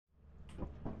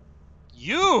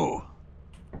You!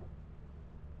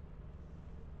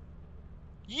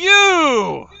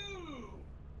 You!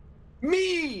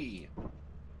 Me!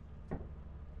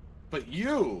 But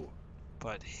you!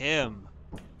 But him.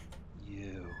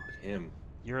 You. Him.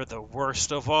 You're the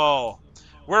worst of all.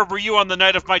 Where were you on the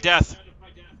night of my death?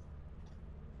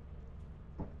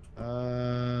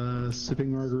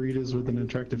 Sipping margaritas with an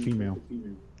attractive female.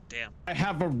 Damn. I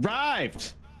have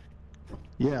arrived!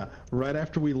 Yeah, right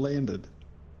after we landed.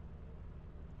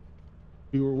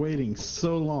 We were waiting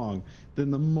so long.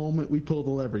 Then the moment we pull the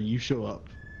lever, you show up.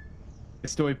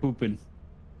 Estoy pooping.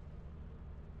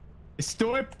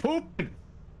 Estoy pooping!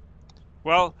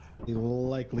 Well, A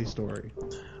likely story.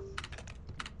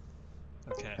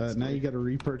 okay. Now you got to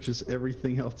repurchase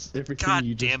everything else. Everything God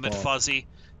you just damn it, bought. Fuzzy.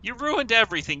 You ruined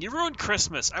everything. You ruined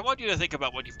Christmas. I want you to think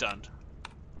about what you've done.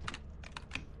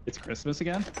 It's Christmas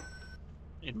again?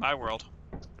 In my world.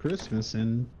 Christmas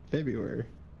in February.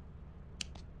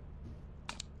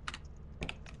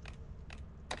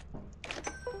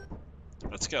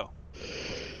 Let's go.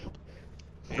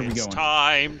 Where we It's going?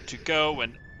 time to go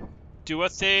and do a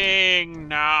thing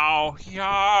now.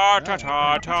 Ya ta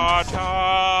ta ta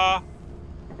ta.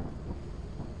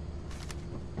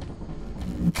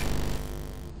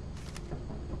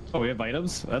 Oh, we have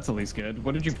items? That's at least good.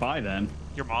 What did you buy then?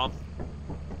 Your mom.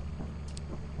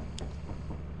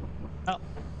 Oh.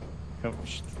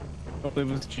 Oh, it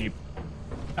was cheap.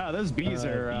 Ah, those bees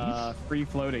are free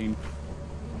floating.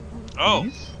 Oh,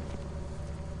 Bees?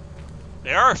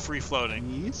 they are free floating.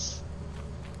 Bees?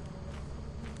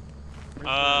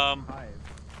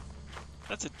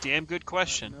 That's a damn good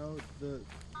question. No,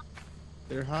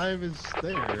 their hive is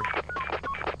there.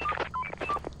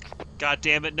 God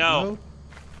damn it, no.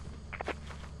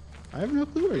 I have no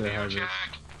clue where their hive is.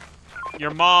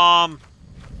 Your mom.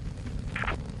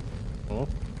 Oh.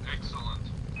 Excellent.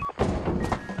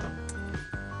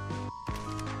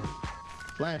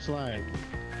 Flashlight.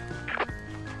 There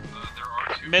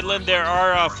are two. Midland, there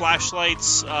are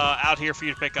flashlights out here for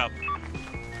you to pick up.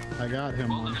 I got him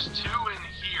Well, one. there's two in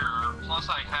here, plus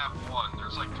I have one.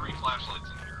 There's like 3 flashlights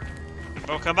in here.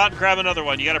 Oh, come out and grab another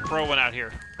one. You got a pro one out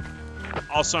here.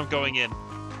 Also, I'm going in.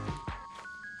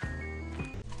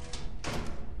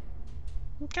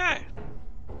 Okay.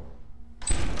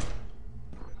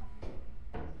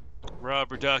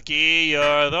 Rubber ducky,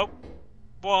 you're the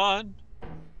one.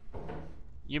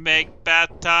 You make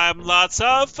bath time lots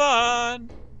of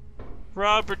fun.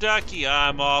 Rubber ducky,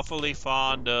 I'm awfully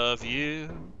fond of you.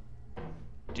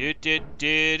 Do do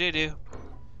do do do.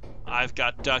 I've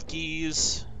got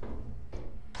duckies.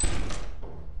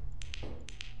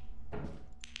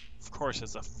 Of course,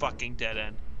 it's a fucking dead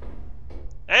end.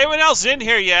 Anyone else in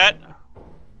here yet?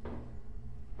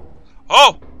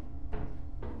 Oh!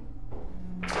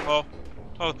 Oh.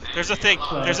 Oh, there's a thing.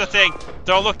 There's a thing.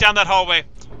 Don't look down that hallway.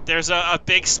 There's a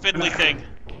big spindly thing.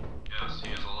 Yes,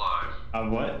 he is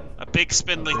alive. What? A big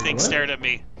spindly thing What? stared at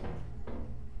me.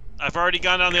 I've already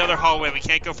gone down the other hallway. We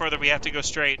can't go further. We have to go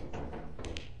straight.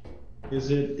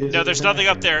 No, there's nothing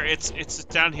up there. It's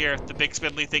down here. The big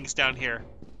spindly thing's down here.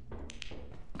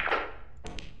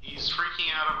 He's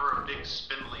freaking out over a big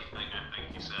spindly thing, I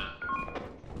think he said.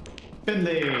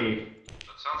 Finley!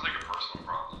 That sounds like a personal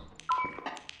problem.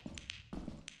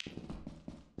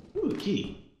 Ooh,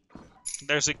 key.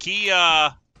 There's a key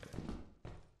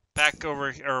back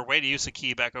over, or way to use a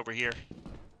key back over here.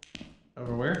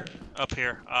 Over where? Up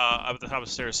here, up the top of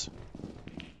the stairs.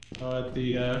 Oh, at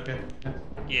the, okay.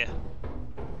 Yeah.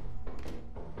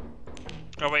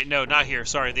 Oh wait, no, not here.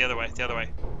 Sorry, the other way. The other way.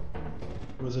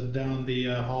 Was it down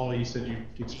the hall you said you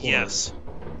explored? Yes.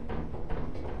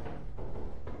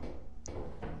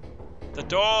 The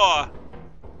door.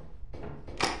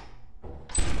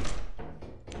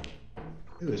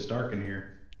 Ooh, it's dark in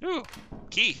here. Ooh,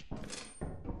 key.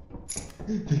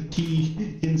 The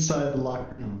key inside the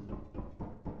locker room.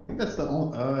 I think that's the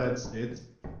only. Oh, it's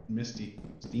misty,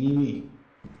 steamy.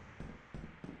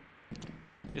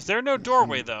 Is there no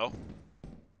doorway though?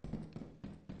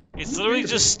 It's literally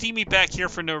just steamy back here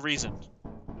for no reason.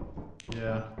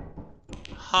 Yeah.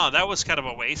 Huh, that was kind of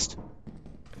a waste.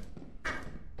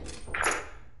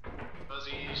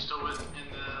 Fuzzy, you still in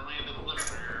the land of the living,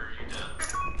 or are you dead?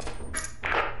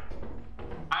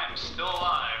 I am still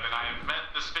alive, and I have met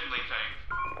the spindly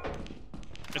thing.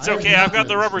 It's I have okay, not I've got met the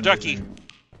the rubber spindly ducky. thing.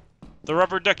 The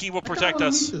rubber ducky will protect I kinda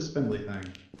us. wanna meet the spindly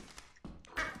thing.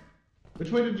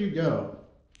 Which way did you go?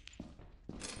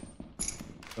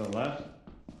 To the left?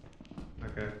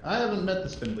 Okay. I haven't met the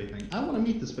spindly thing. I want to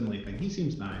meet the spindly thing. He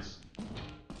seems nice.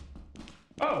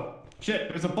 Oh! Shit,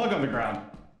 there's a bug on the ground.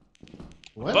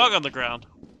 What? Bug on the ground.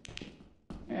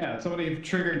 Yeah, somebody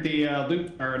triggered the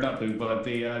loop, or not loop, but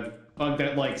the bug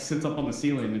that like sits up on the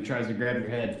ceiling and tries to grab your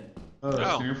head. Oh,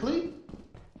 Oh. snare flea?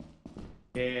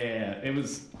 Yeah, it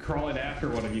was crawling after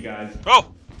one of you guys.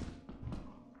 Oh!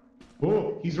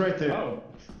 Oh, he's right there. Oh,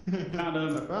 found I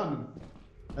him. found him.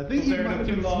 I think he There, might have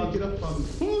too been long. sneaking up on me.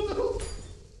 Oh, no!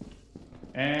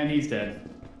 And he's dead.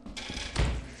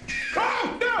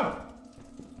 Oh, no!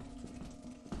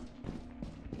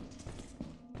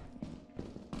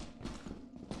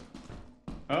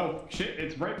 Oh, shit,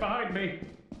 it's right behind me.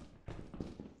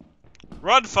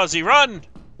 Run, Fuzzy, run!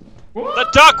 Whoa! The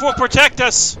duck will protect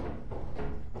us!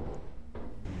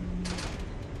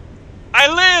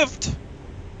 I lived!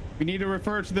 We need to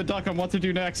refer to the duck on what to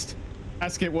do next.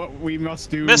 Ask it what we must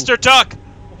do. Mr. Duck,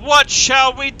 what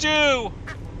shall we do?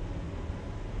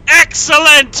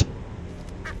 Excellent!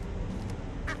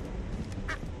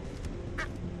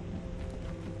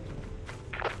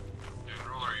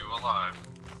 General, are you alive?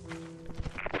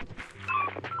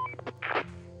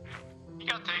 He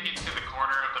got taken to the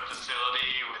corner of the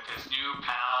facility with his new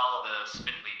pal, the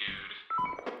Spindly Dude.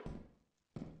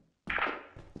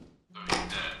 So he's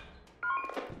dead.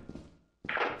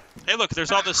 Hey, look,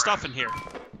 there's all this stuff in here.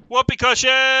 Whoopee cushion!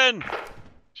 Shame there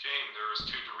was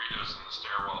 2 Doritos in the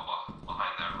stairwell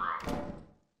behind that room.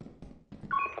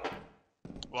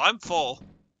 Well, I'm full.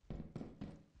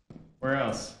 Where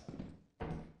else?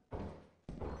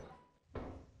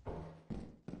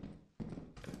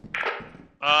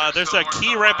 There's a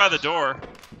key right by the door.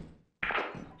 You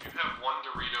have 1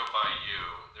 Dorito by you.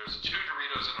 There's 2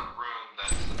 Doritos in a room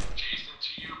that's adjacent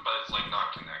to you, but it's like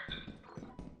not connected.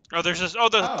 Oh, there's this. Oh,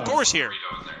 the Oh. door's here.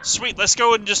 Dorito in there. Sweet, let's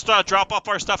go and just drop off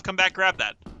our stuff, come back, grab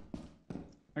that.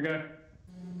 Okay.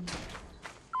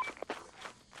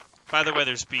 By the way,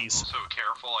 there's bees. Also,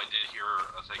 careful, I did hear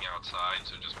a thing outside,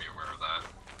 so just be aware of that.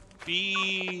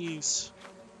 Bees.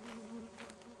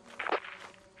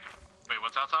 Wait,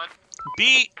 what's outside?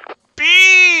 Bees!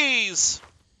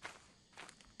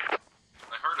 I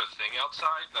heard a thing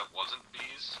outside that wasn't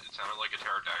bees. It sounded like a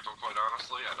pterodactyl, quite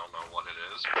honestly. I don't know what it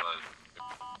is, but...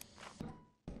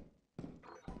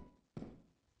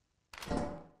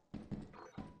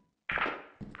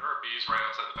 There are bees right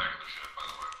outside the back of the ship, by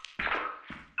the way.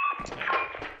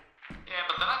 Yeah,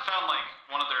 but then I found, like,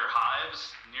 one of their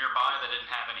hives nearby that didn't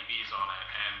have any bees on it,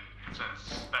 and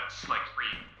since that's, like,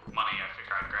 free money, I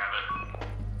figured I'd grab it.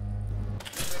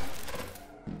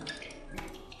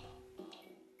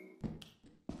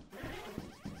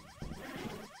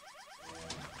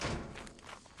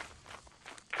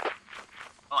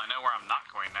 Well, I know where I'm not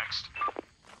going next.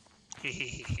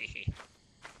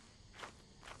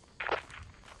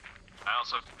 I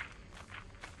also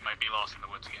might be lost in the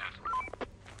woods again.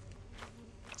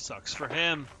 Sucks for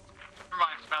him. Never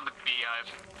mind, found the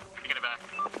beehive. Taking it back.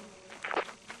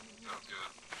 Sounds good.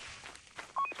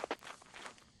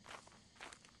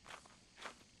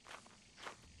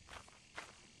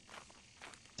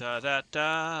 Da da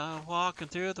da, walking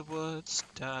through the woods.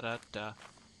 Da da da,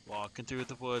 walking through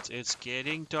the woods. It's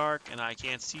getting dark and I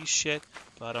can't see shit,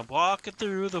 but I'm walking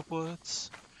through the woods.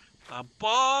 I'm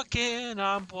walking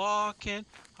through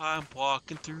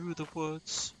the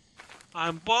woods.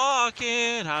 I'm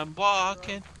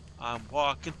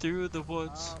walking through the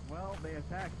woods. Well, they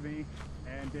attacked me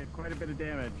and did quite a bit of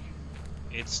damage.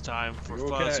 It's time for You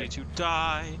Fuzzy okay? to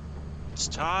die. It's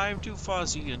time to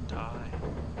Fuzzy and die.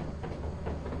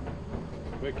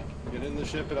 Quick, get in the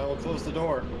ship and I will close the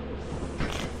door.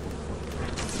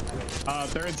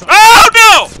 They're inside. Oh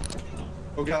no!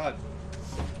 Oh god.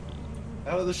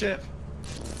 Out of the ship.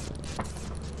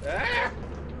 Ah!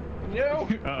 No!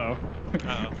 Uh-oh.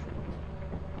 Uh-oh.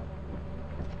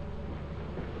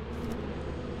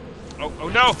 Oh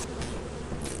no!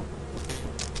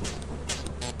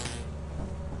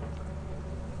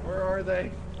 Where are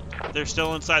they? They're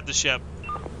still inside the ship.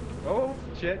 Oh,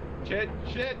 shit,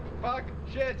 fuck,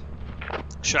 shit!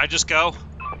 Should I just go?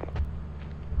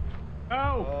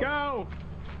 Go! Go!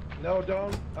 No,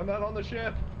 don't. I'm not on the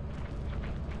ship.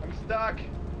 I'm stuck.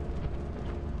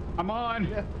 I'm on!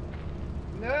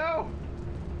 No!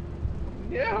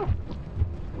 No!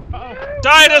 Oh,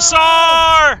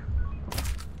 Dinosaur!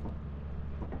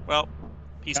 Well,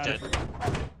 he's Got dead. it.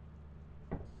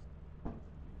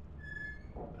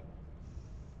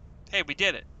 Hey, we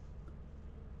did it.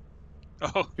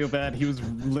 Oh, feel bad. He was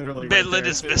literally. Midland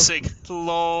right is there. missing.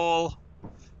 Lol.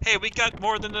 Hey, we got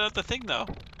more than another thing though.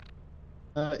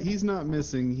 He's not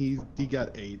missing. He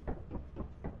got 8.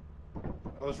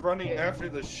 I was running after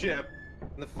the ship,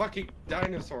 and the fucking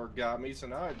dinosaur got me, so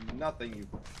now I have nothing, you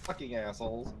fucking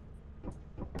assholes.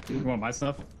 You want my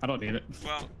stuff? I don't need it.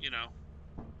 Well, you know.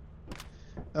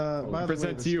 By the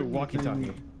Present way, to you, spindly walkie-talkie.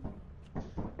 thing-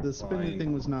 The spinning Fine.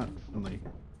 thing was not friendly.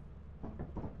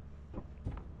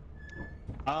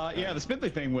 Yeah, the spindly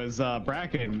thing was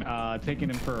Bracken taking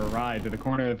him for a ride to the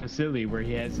corner of the facility where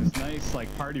he has this nice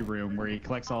like party room where he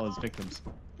collects all his victims.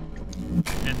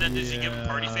 And then did you give him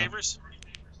party Yeah. favors?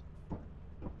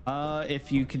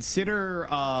 If you consider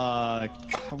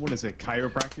what is it,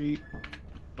 chiropractic?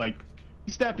 Like,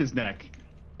 he snapped his neck.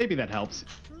 Maybe that helps.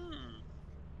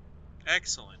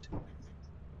 Excellent.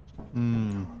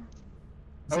 Hmm.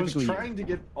 I was Specifically- trying to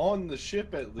get on the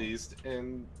ship at least,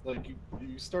 and like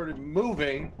you started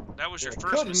moving. That was your I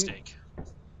first couldn't. mistake.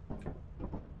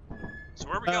 So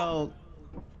where are we going? Well,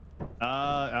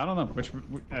 I don't know. Which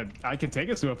I can take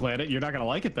us to a planet. You're not gonna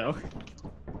like it though.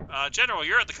 General,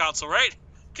 you're at the console, right?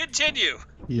 Continue.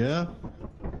 Yeah.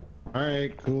 All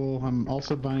right, cool. I'm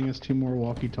also buying us 2 more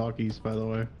walkie-talkies, by the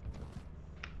way.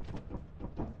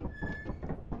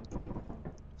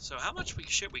 So how much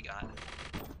shit we got?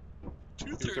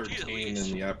 213 213 at and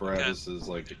least. the apparatus is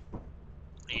like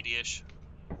 80-ish.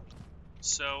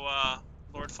 So,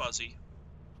 Lord Fuzzy,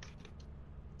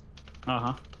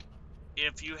 Uh-huh.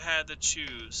 if you had to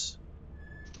choose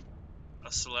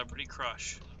a celebrity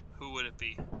crush, who would it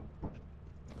be?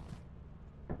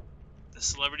 The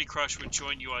celebrity crush would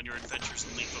join you on your adventures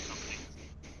in Lethal Company.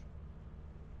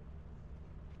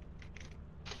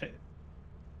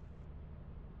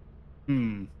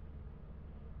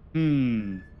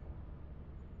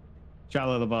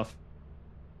 Shia LaBeouf.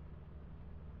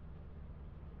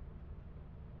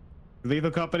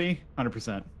 Lethal Company,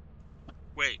 100%.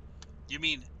 Wait, you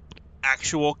mean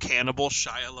actual cannibal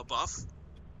Shia LaBeouf?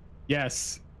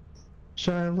 Yes.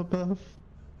 Shia LaBeouf.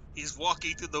 He's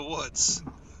walking through the woods.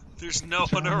 There's no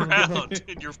one around,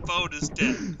 and your phone is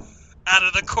dead. Out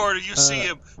of the corner, you see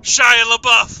him, Shia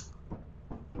LaBeouf.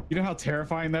 You know how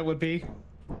terrifying that would be?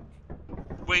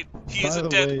 Wait, he By isn't the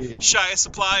dead. way- Shia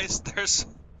supplies. There's,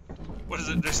 what is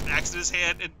it? There's an axe in his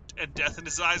hand and death in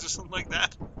his eyes, or something like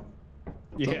that.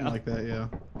 Something Yeah. like that, yeah.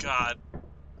 God,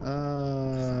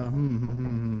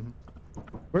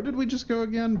 Where did we just go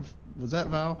again? Was that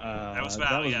Val? that was That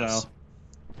Val. was Yes. Val.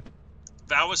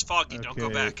 Val was foggy. Don't go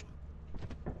Okay.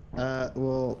 back.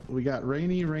 Well, we got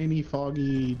rainy,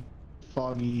 foggy,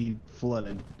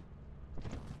 flooded.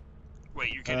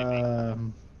 Wait, you're kidding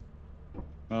me.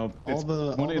 Well, All it's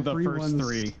the- one all of the the free first ones-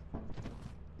 3.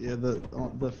 Yeah,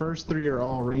 the first 3 are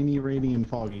all rainy, and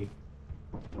foggy.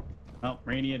 Oh,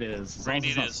 rainy it is. As long as Rainy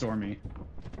it's it not is. stormy.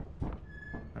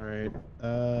 All right.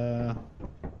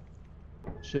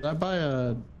 Should I buy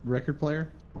a record player?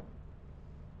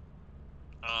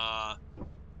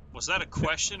 Was that a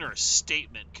question or a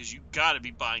statement? Because you got to be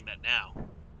buying that now.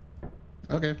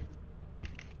 Okay.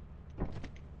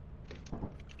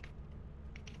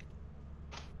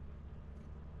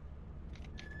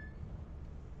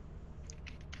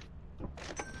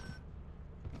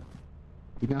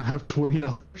 We now have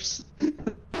 $20.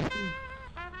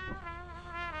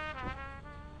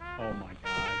 Oh my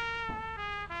god.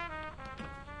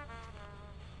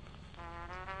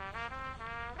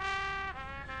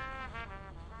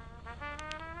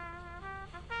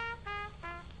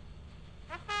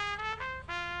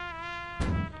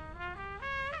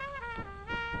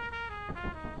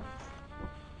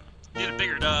 Need a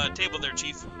bigger table there,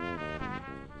 Chief.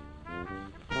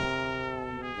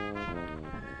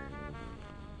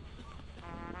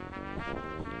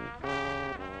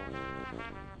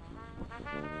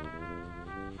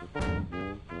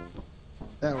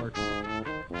 That works.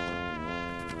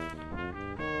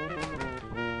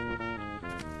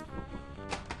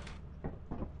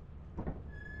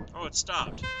 Oh, it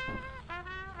stopped.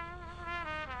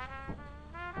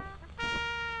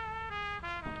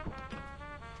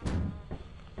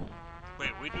 Wait,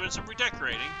 we doing some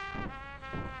redecorating?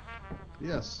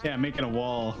 Yes. Yeah, making a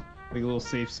wall. Like a little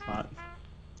safe spot.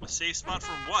 A safe spot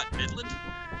from what? Midland?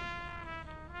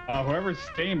 Whoever's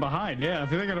staying behind, yeah. If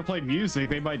they're gonna play music,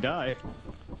 they might die.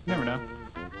 Never know.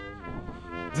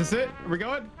 Is this it? Are we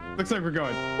going? Looks like we're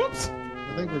going. Whoops!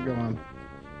 I think we're going.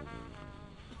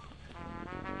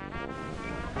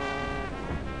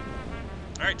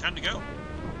 All right, time to go.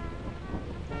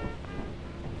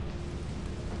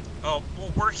 Oh,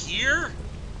 well, we're here?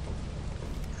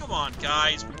 Come on,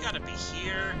 guys. We gotta be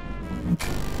here.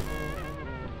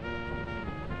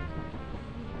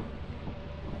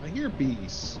 I hear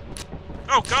bees.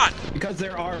 Oh, God. Because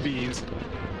there are bees.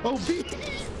 Oh, bees!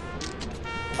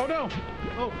 Oh no!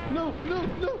 Oh, no.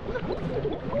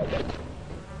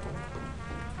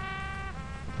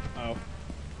 Oh.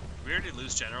 We already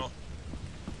lose, General.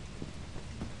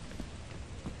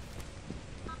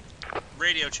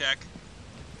 Radio check.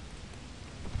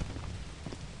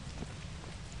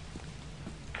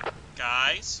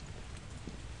 Guys.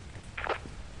 Oh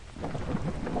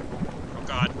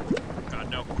god. God,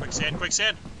 no. Quicksand,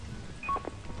 quicksand!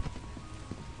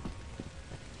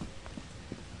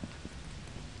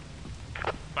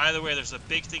 By the way, there's a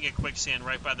big thing of quicksand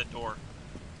right by the door.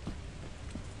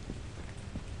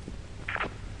 I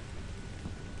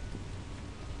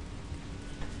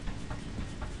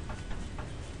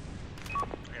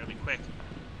gotta be quick.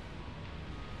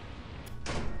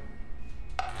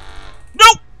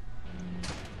 Nope!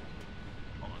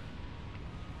 Hold on.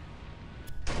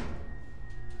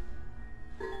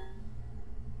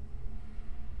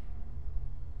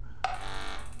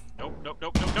 Nope, nope,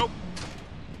 nope, nope, nope.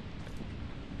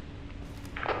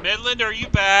 Midland, are you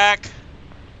back?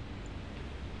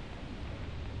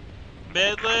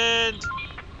 Midland!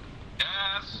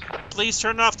 Yes. Please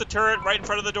turn off the turret right in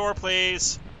front of the door,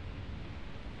 please.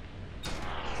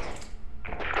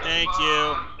 Thank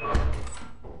you.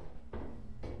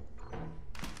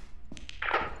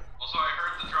 Also, I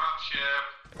heard the drop ship.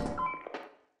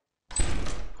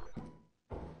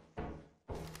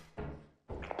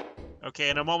 Okay,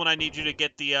 in a moment I need you to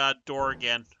get the door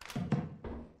again.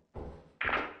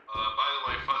 By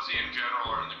the way, Fuzzy in general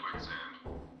are in the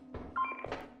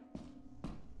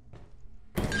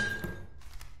quicksand.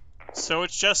 So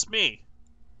it's just me.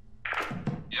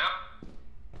 Yep.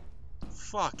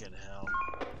 Fucking hell.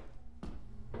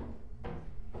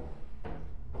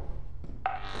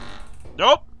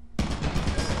 Nope!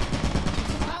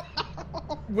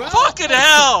 Well, Fucking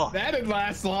hell! That didn't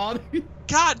last long.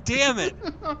 God damn it!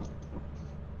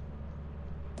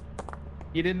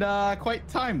 You didn't quite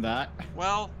time that.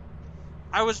 Well,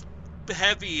 I was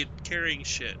heavy and carrying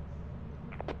shit.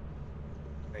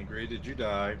 Angry, did you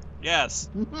die? Yes.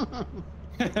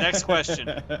 Next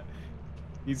question.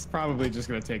 He's probably just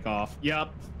gonna take off. Yep.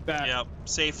 Yep.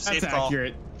 Safe That's call.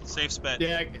 accurate. Safe bet.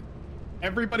 Yeah.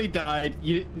 Everybody died.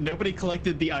 Nobody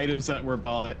collected the items that were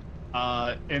bought.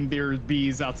 And there's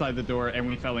bees outside the door, and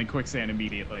we fell in quicksand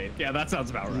immediately. Yeah, that sounds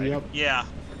about right. Yep. Yeah.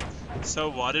 So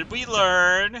what did we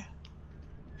learn?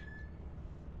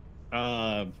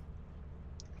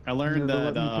 I learned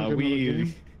Never let me that pick another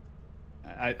game.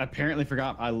 I apparently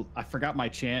forgot. I forgot my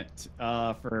chant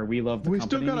for "We Love the We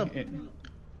still Company." got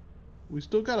We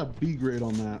still got a B grade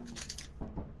on that.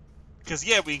 Because,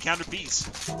 yeah, we encountered bees.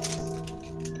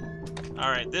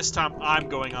 Alright, this time I'm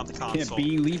going on the Can't console.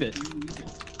 believe it.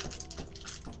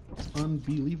 It's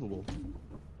unbelievable.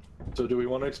 So do we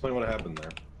want to explain what happened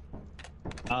there?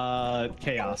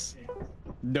 Chaos.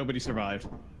 Nobody survived.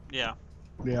 Yeah.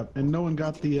 Yeah, and no one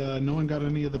got the no one got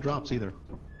any of the drops either.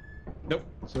 Nope.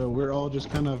 So we're all just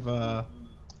kind of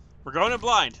We're going in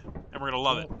blind, and we're gonna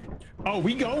love it. Oh,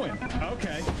 we going?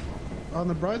 Okay. on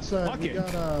the bright side. Fuck We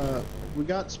it.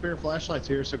 got spare flashlights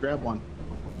here, so grab one.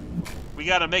 We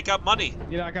gotta make up money.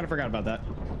 You know, I kind of forgot about that.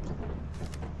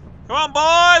 Come on,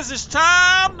 boys! It's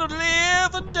time to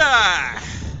live and die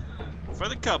for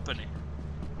the company.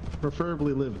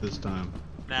 Preferably live this time.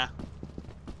 Nah.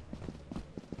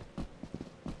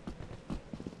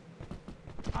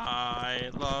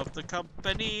 I love the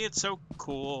company, it's so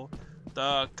cool.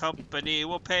 The company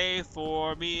will pay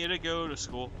for me to go to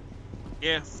school.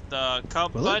 If the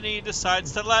company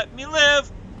decides to let me live,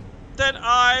 then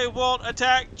I won't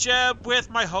attack Jeb with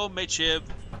my homemade chib.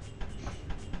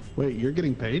 Wait, you're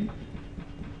getting paid?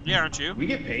 Yeah, aren't you? We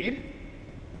get paid?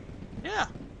 Yeah.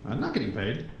 I'm not getting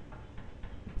paid.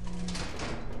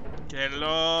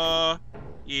 Hello,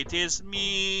 it is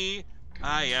me.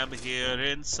 I am here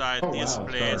inside Oh, this wow,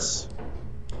 place.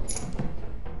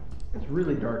 It's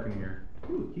really dark in here.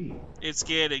 Ooh, key. It's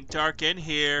getting dark in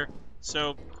here,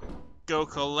 so go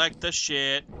collect the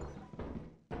shit.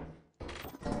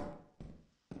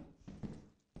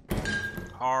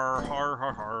 Har har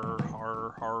har har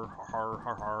har har har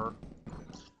har har.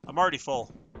 I'm already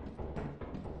full.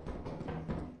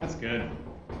 That's good.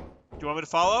 Do you want me to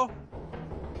follow?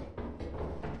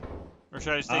 Or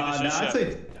should I just take this No, to I'd the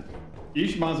ship? say you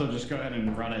should might as well just go ahead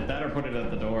and run it. That or put it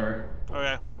at the door.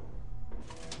 Okay.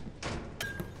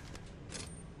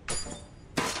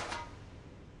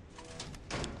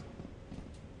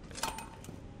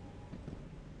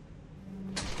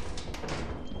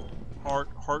 Heart,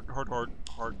 heart, heart, heart,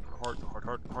 heart, heart, heart,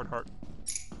 heart, heart, heart.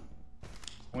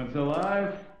 One's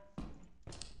alive.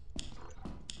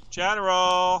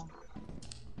 General!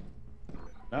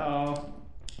 Uh-oh.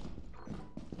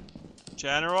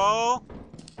 General?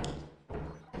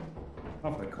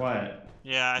 Awfully quiet.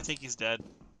 Yeah, I think he's dead.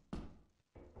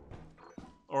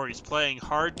 Or he's playing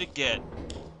hard to get.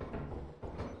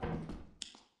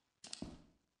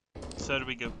 So do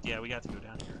we go? Yeah, we got to go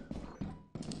down here.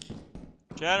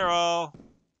 General!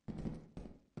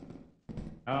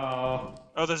 Oh.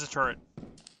 Oh, there's a turret.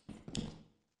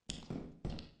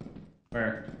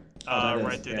 Where? Oh, that is,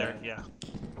 right through there. Yeah.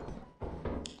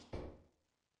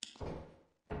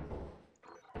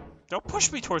 Don't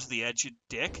push me towards the edge, you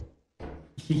dick.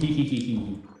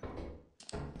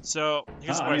 So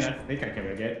here's the I mean, question. I think I can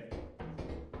make it.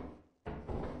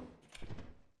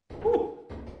 Woo.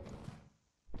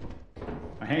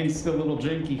 My hand's still a little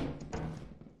janky.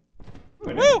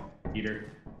 Woo!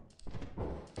 Eater.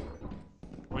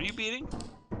 What are you beating?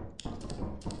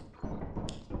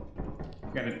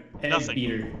 Got an egg Nothing.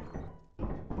 beater.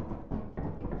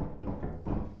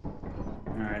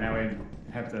 Alright, now we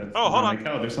have to. Oh, hold on. Like,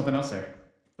 oh, there's something else there.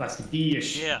 Plastic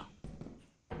fish. Yeah.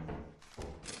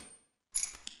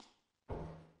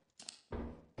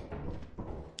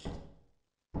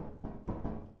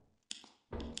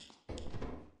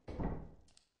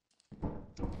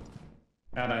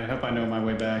 God, I hope I know my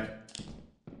way back.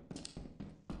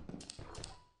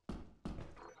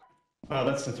 Oh,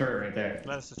 that's the turret right there.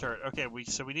 That's the turret. Okay,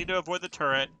 so we need to avoid the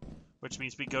turret, which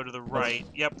means we go to the right.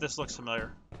 Yep, this looks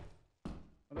familiar.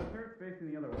 Well, the turret's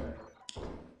facing the other way.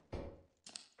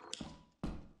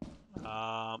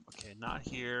 Okay, not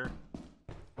here.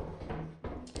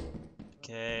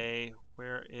 Okay,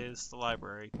 where is the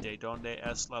library? ¿De dónde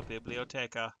es la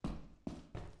biblioteca?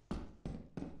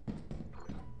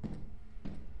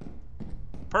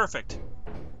 Perfect.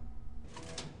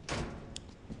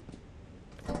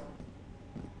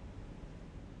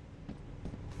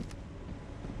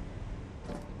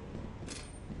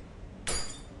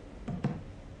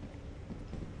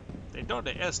 ¿De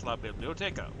dónde es la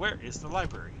biblioteca? Where is the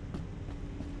library?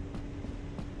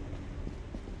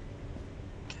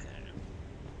 Okay.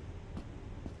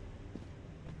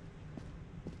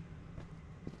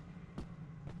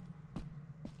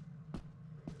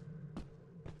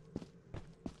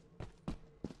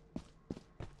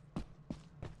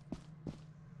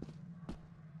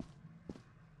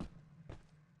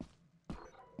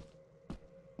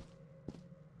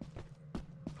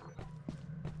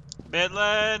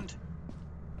 Midland,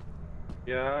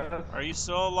 Yes. are you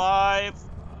still alive?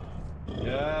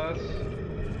 Yes.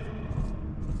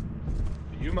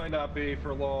 You might not be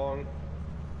for long.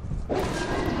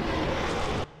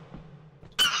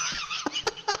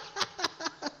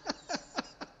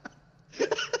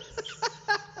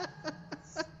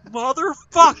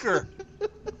 Motherfucker!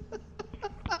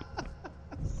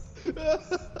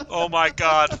 Oh my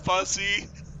god, Fuzzy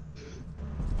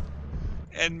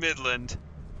and Midland.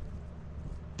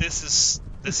 This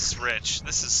is rich.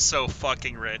 This is so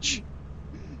fucking rich.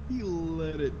 He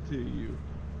led it to you.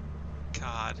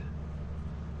 God.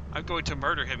 I'm going to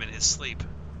murder him in his sleep.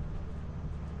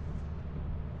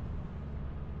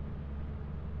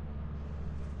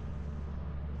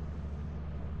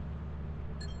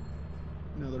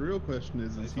 Now the real question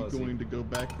is he Fuzzy. going to go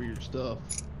back for your stuff?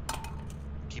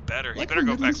 He better. He Like better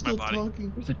how go back Midland's to my still body.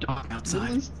 talking. There's a dog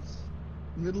outside.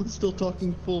 Midland's still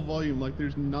talking full volume like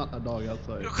there's not a dog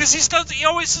outside. Because he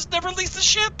always just never leaves the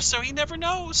ship, so he never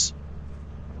knows.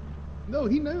 No,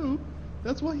 he knew.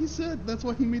 That's why he said. That's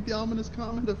why he made the ominous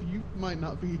comment of you might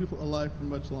not be alive for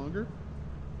much longer.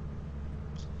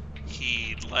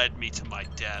 He led me to my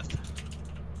death.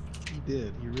 He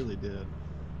did. He really did.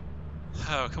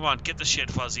 Oh, come on, get the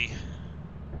shit, Fuzzy.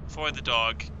 Avoid the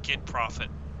dog. Get profit.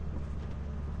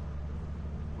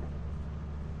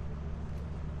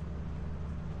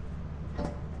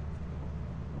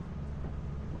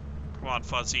 Come on,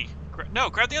 Fuzzy. No,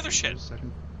 grab the other shit. Just a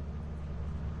second.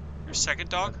 Your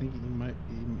second I dog? think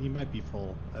he might be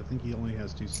full. I think he only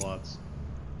has 2 slots.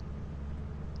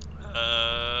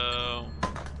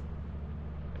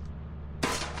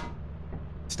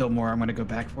 Still more. I'm gonna go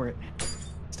back for it.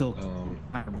 Still.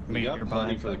 We got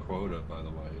plenty for the quota, by the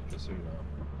way, just so you know.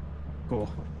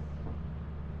 Cool.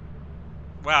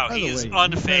 Wow, By he the is way, you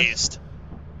unfazed.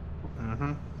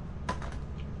 Uh-huh.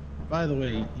 By the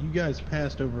way, you guys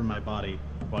passed over my body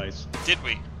twice. Did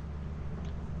we?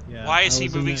 Yeah. Why is I he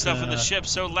was in moving the, stuff in the ship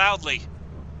so loudly?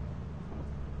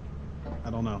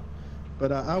 I don't know.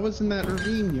 But I was in that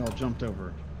ravine y'all jumped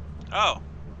over. Oh.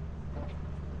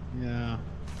 Yeah.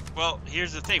 Well,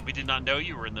 here's the thing. We did not know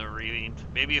you were in the ravine.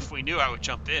 Maybe if we knew, I would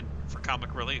jump in for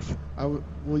comic relief. Well,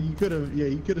 you could have. Yeah,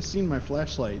 you could have seen my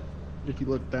flashlight if you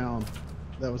looked down.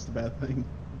 That was the bad thing.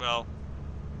 Well.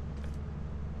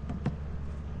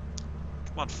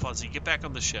 Come on, Fuzzy. Get back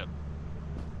on the ship.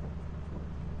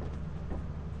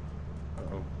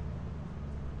 Uh-oh.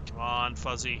 Come on,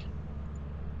 Fuzzy.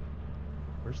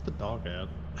 Where's the dog at?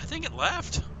 I think it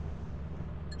left.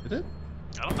 Did it?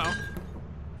 I don't know.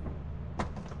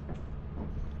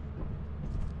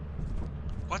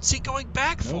 What's he going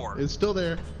back Nope, for? it's still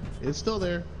there. It's still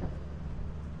there.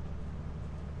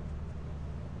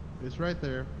 It's right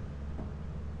there.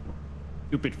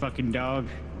 Stupid fucking dog.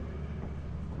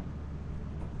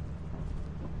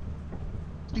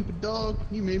 Stupid dog,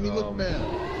 you made me look bad.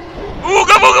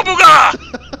 Ooga booga booga!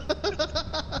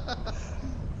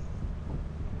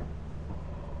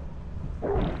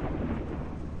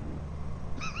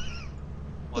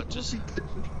 What just?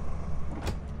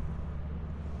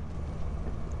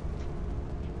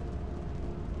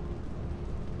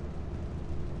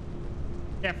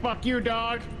 Yeah, fuck you,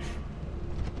 dog.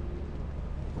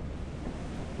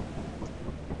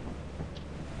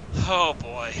 Oh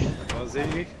boy.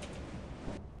 Fuzzy.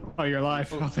 Oh, you're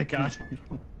alive. Oh, thank God.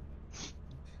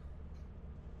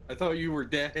 I thought you were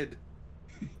dead.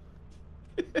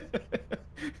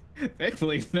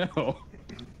 Thankfully, no.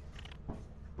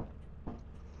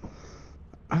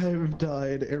 I've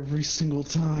died every single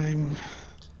time.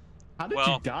 How did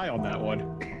Well- you die on that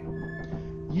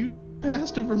one? You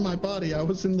passed over my body. I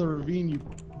was in the ravine you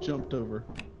jumped over.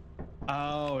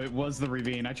 Oh, it was the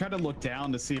ravine. I tried to look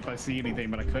down to see if I see anything,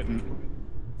 but I couldn't.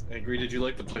 Angry, did you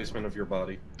like the placement of your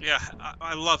body? Yeah,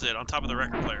 I loved it on top of the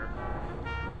record player.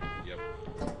 Yep.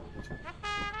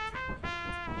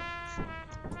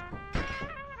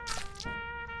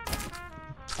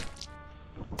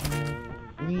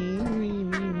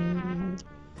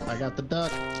 I got the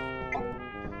duck.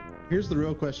 Here's the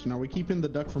real question. Are we keeping the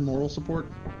duck for moral support?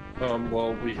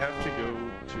 Well, we have to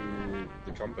go to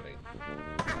the company.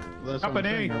 That's what I'm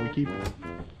saying. Company.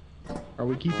 Are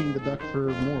we keeping the duck for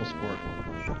moral support?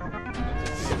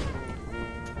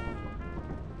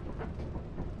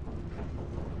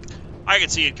 I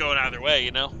could see it going either way,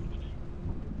 you know?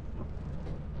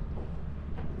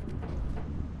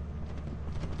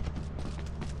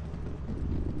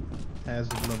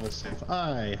 Hazard level safe.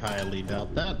 I highly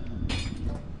doubt that.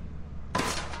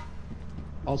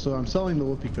 Also, I'm selling the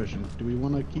whoopee cushion. Do we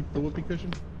want to keep the whoopee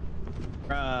cushion?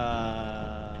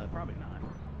 Probably not.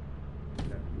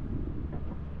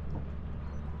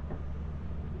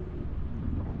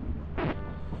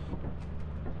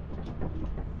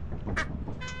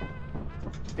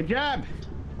 Good job!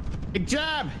 Good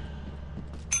job!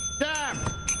 Job!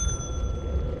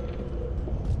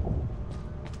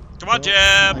 Come on, I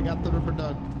Jeb! got the rubber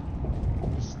duck.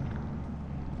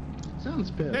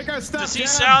 Sounds pissed. Take our stuff, Does he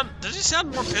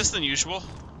sound more pissed than usual?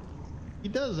 He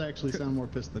does actually sound more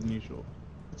pissed than usual.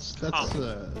 That's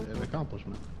an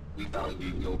accomplishment. We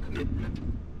value your commitment.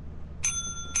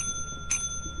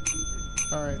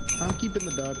 Alright, I'm keeping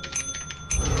the duck.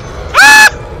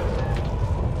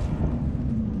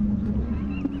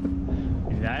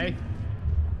 You die?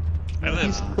 I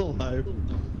He's live. still alive.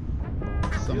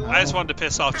 Somehow. I just wanted to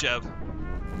piss off Jeb.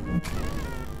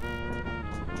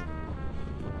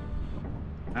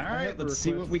 Alright, let's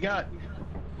see what we got.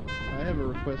 I have a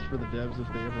request for the devs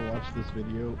if they ever watch this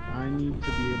video. I need to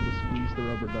be able to squeeze the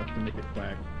rubber duck to make it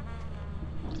quack.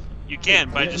 You can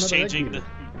by Yeah, just another egg changing the. beater.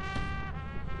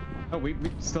 Oh, we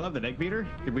still have the egg beater?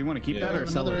 Did we want to keep Yeah. that I or have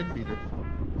sell another it? egg beater.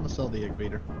 I'm gonna sell the egg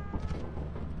beater.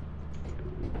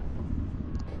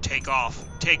 Take off.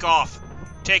 Take off.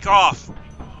 Take off.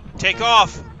 Take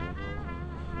off.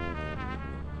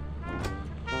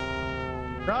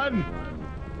 Run!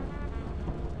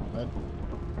 What?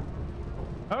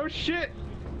 Oh shit!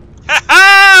 Ha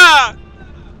ha!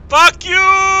 Fuck you!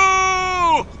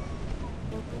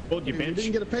 Hold you, We bitch.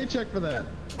 didn't get a paycheck for that.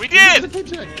 We We didn't did!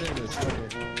 get a paycheck. There it is.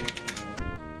 Okay.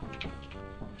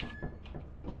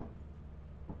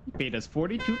 Paid us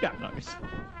 $42.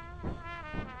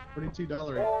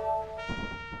 $42.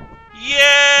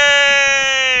 Yeah!